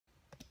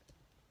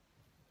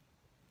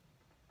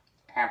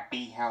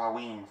Happy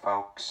Halloween,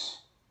 folks.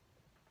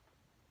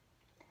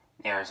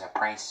 There's a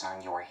price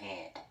on your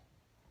head.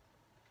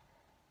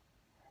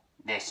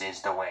 This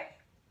is the way.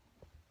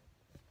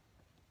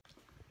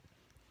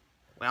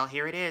 Well,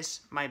 here it is,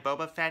 my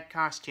Boba Fett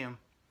costume.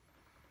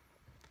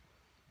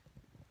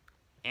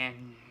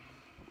 And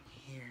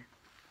here,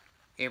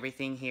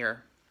 everything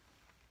here.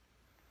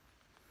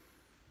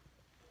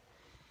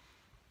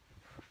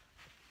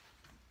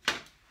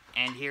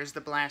 And here's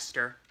the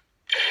blaster.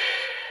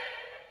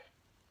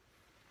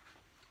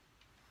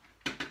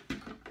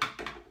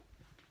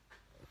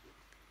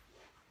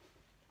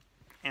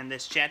 And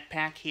this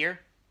jetpack here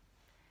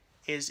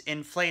is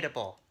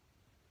inflatable.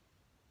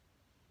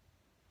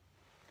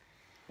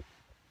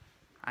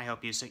 I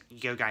hope you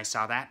guys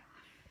saw that.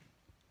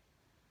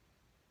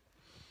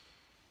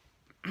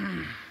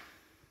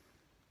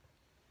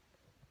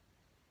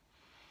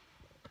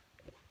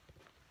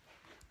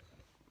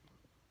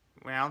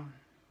 Well,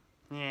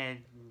 yeah,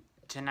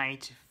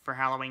 tonight for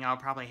Halloween I'll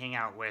probably hang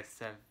out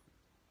with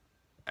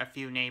a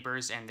few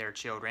neighbors and their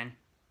children,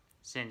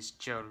 since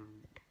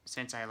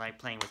I like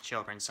playing with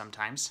children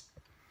sometimes.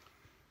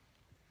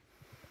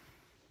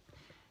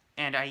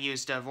 And I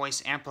used a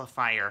voice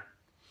amplifier,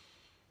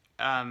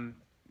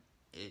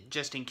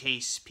 just in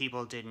case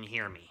people didn't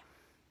hear me.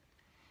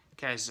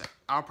 Because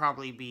I'll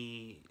probably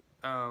be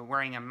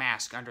wearing a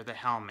mask under the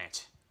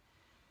helmet,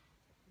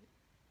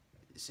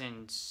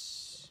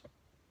 since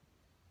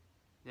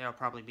there'll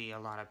probably be a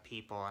lot of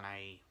people, and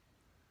I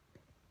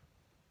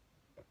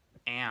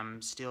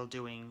am still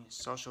doing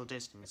social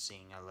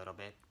distancing a little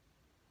bit.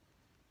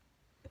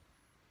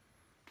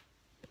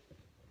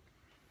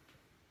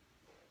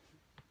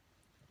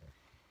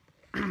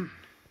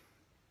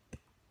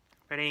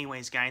 But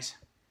anyways, guys,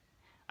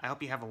 I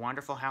hope you have a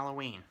wonderful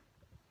Halloween.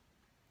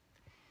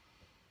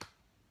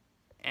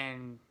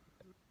 And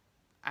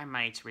I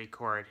might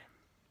record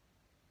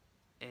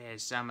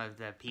some of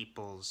the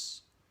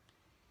people's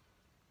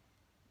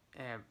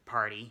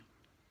party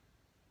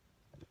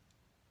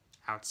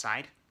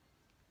outside.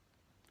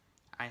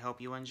 I hope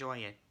you enjoy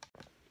it.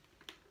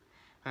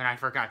 And I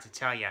forgot to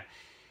tell you,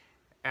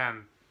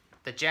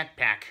 the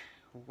jetpack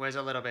was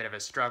a little bit of a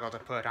struggle to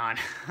put on.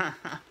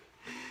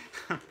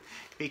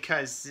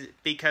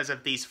 because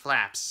of these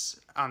flaps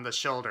on the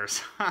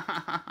shoulders.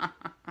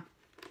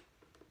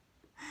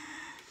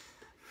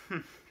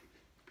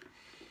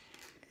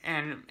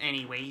 And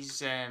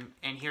anyways, and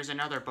here's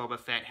another Boba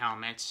Fett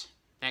helmet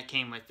that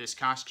came with this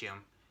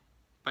costume,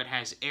 but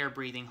has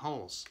air-breathing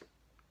holes.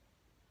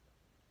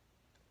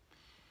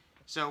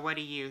 So what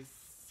do you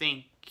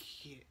think?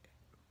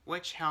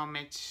 Which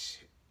helmet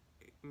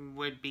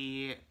would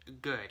be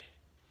good?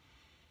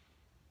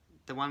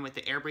 The one with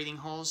the air-breathing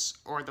holes,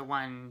 or the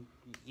one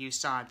you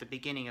saw at the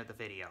beginning of the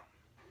video?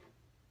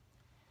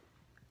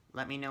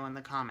 Let me know in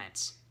the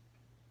comments.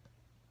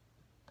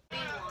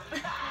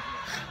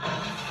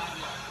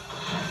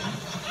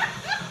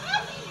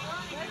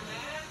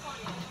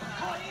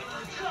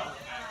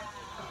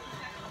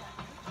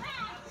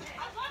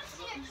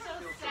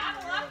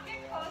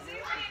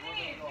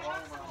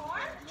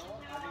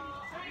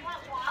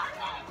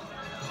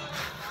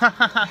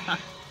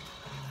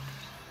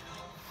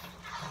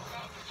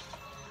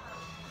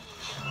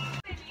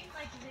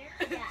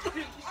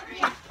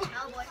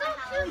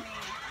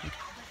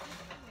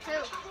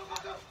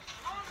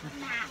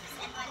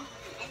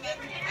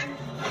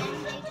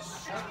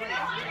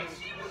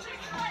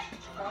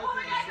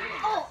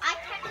 Oh, I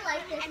kind of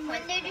like this. And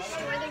when they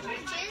destroy the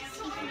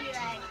witches, he can be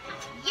like,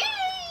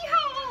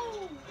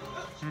 yee-ho!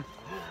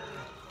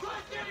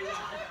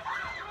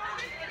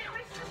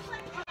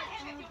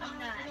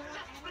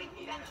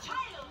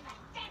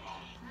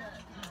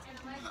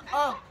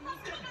 Oh.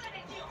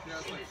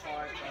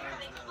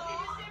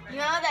 You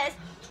know this.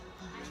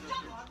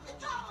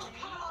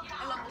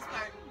 I love this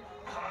part.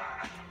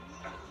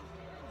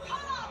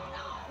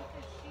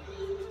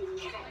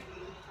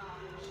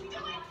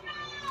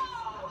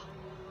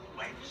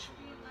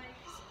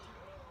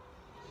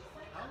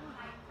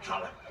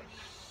 Trollop,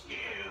 you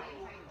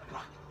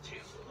got to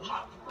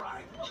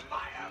upright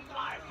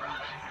firefly from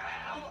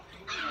hell.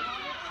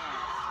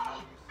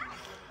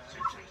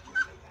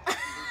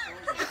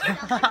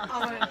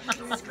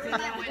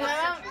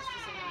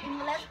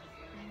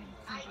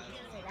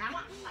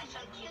 I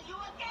shall kill you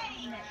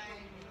again.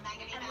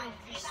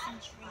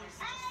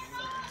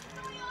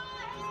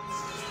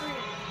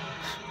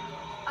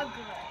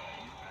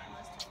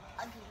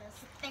 Ugliest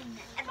thing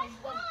that ever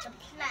walked the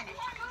planet.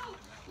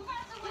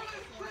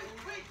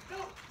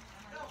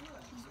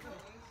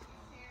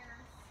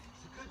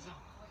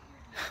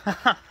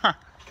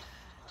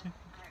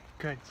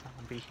 Good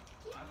zombie.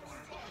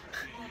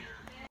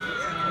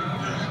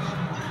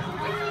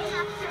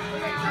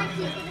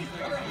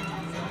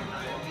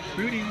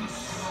 Booties.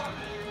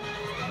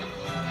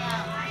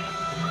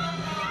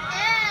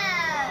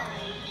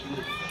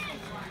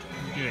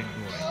 Good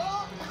boy.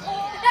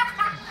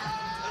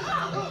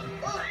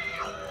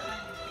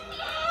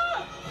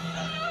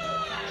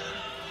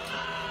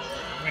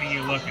 What are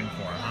you looking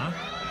for, huh?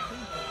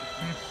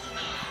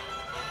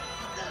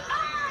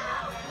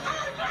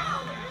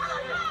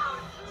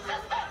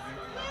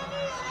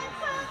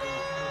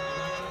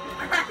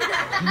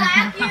 No,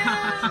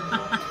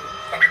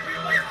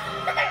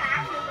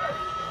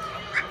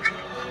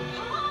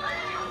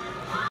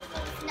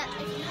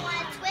 if you want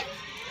to twist,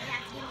 you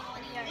have to give me one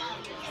of your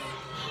candies.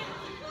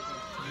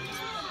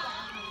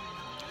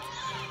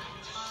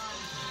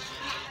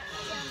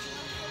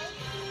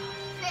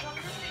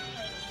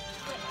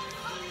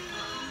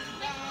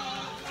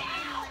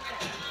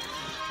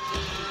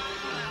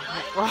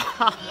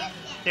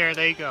 There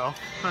they go.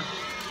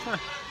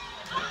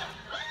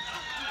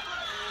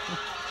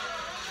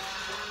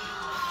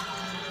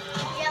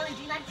 Jelly,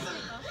 do you like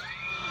Snickers?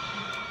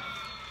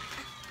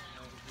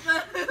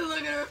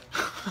 Look at her.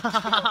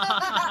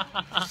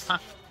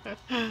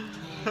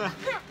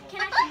 Can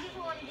I give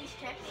you one of these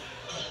strips?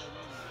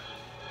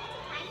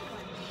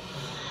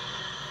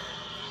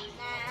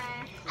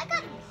 Nah, I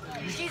got.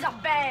 She's a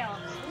bear.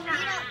 You know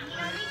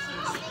these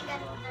huge things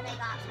that I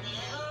got from you.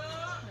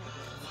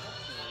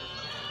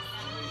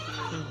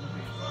 I'm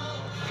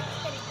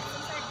kidding. That's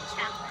some sort of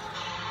chocolate.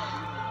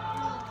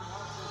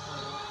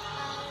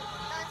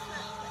 That's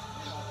not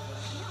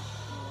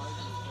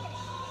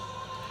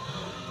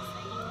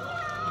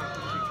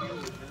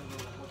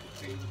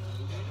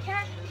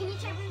Can you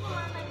take me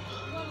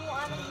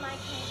one of my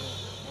candy,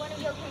 one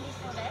of your candies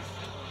for this?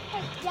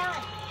 Hey,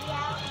 Dad.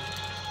 Yeah.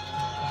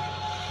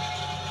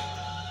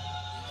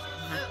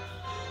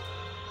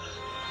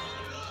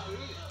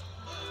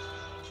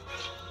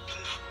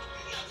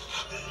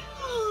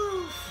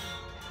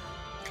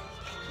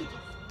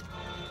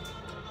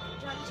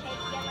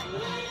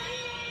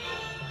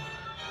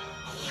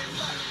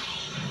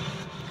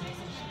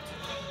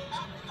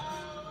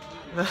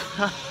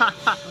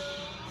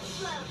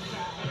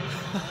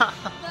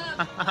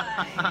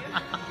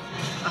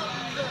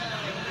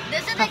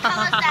 These are the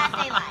colors that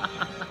they like.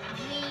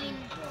 Green,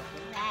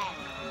 red,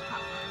 and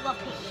purple. Well,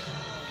 pink.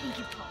 Pink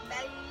and purple.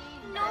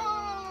 No.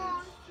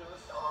 I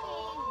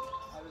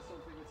just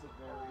don't think it's a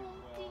very well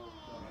done.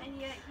 And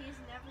yet he's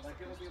never Like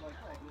it'll be like,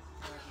 oh,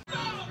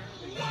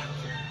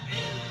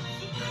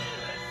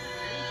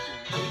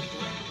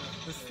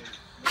 this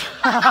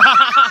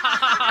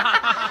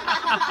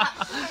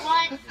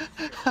What? is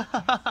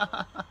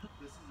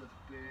a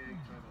big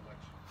time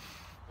election.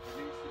 It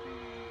needs to be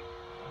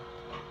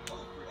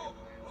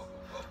freaking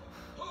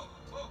landslide.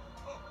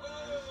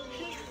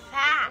 He's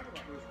fat.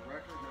 There's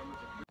record numbers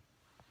of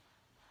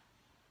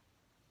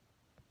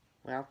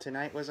Well,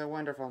 tonight was a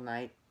wonderful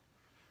night.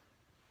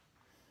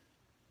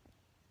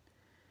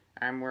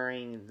 I'm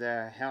wearing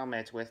the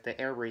helmet with the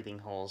air breathing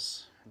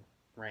holes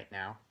right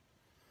now.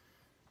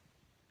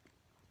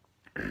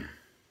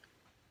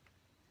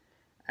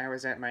 I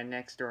was at my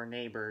next door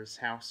neighbor's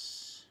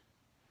house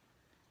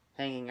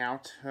hanging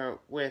out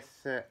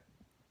with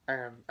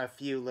a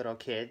few little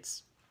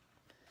kids,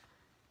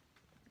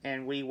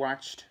 and we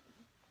watched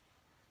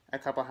a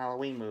couple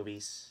Halloween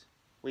movies.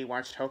 We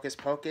watched Hocus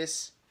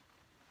Pocus,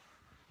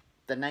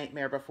 The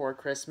Nightmare Before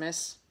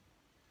Christmas,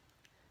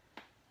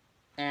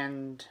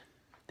 and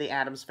The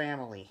Addams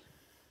Family.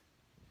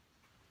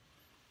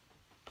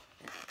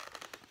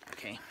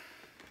 Okay.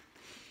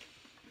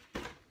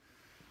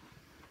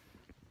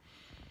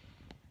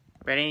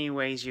 But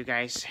anyways, you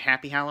guys,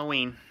 happy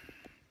Halloween.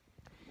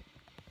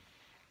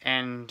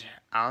 And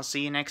I'll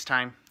see you next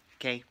time.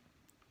 Okay,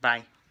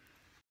 bye.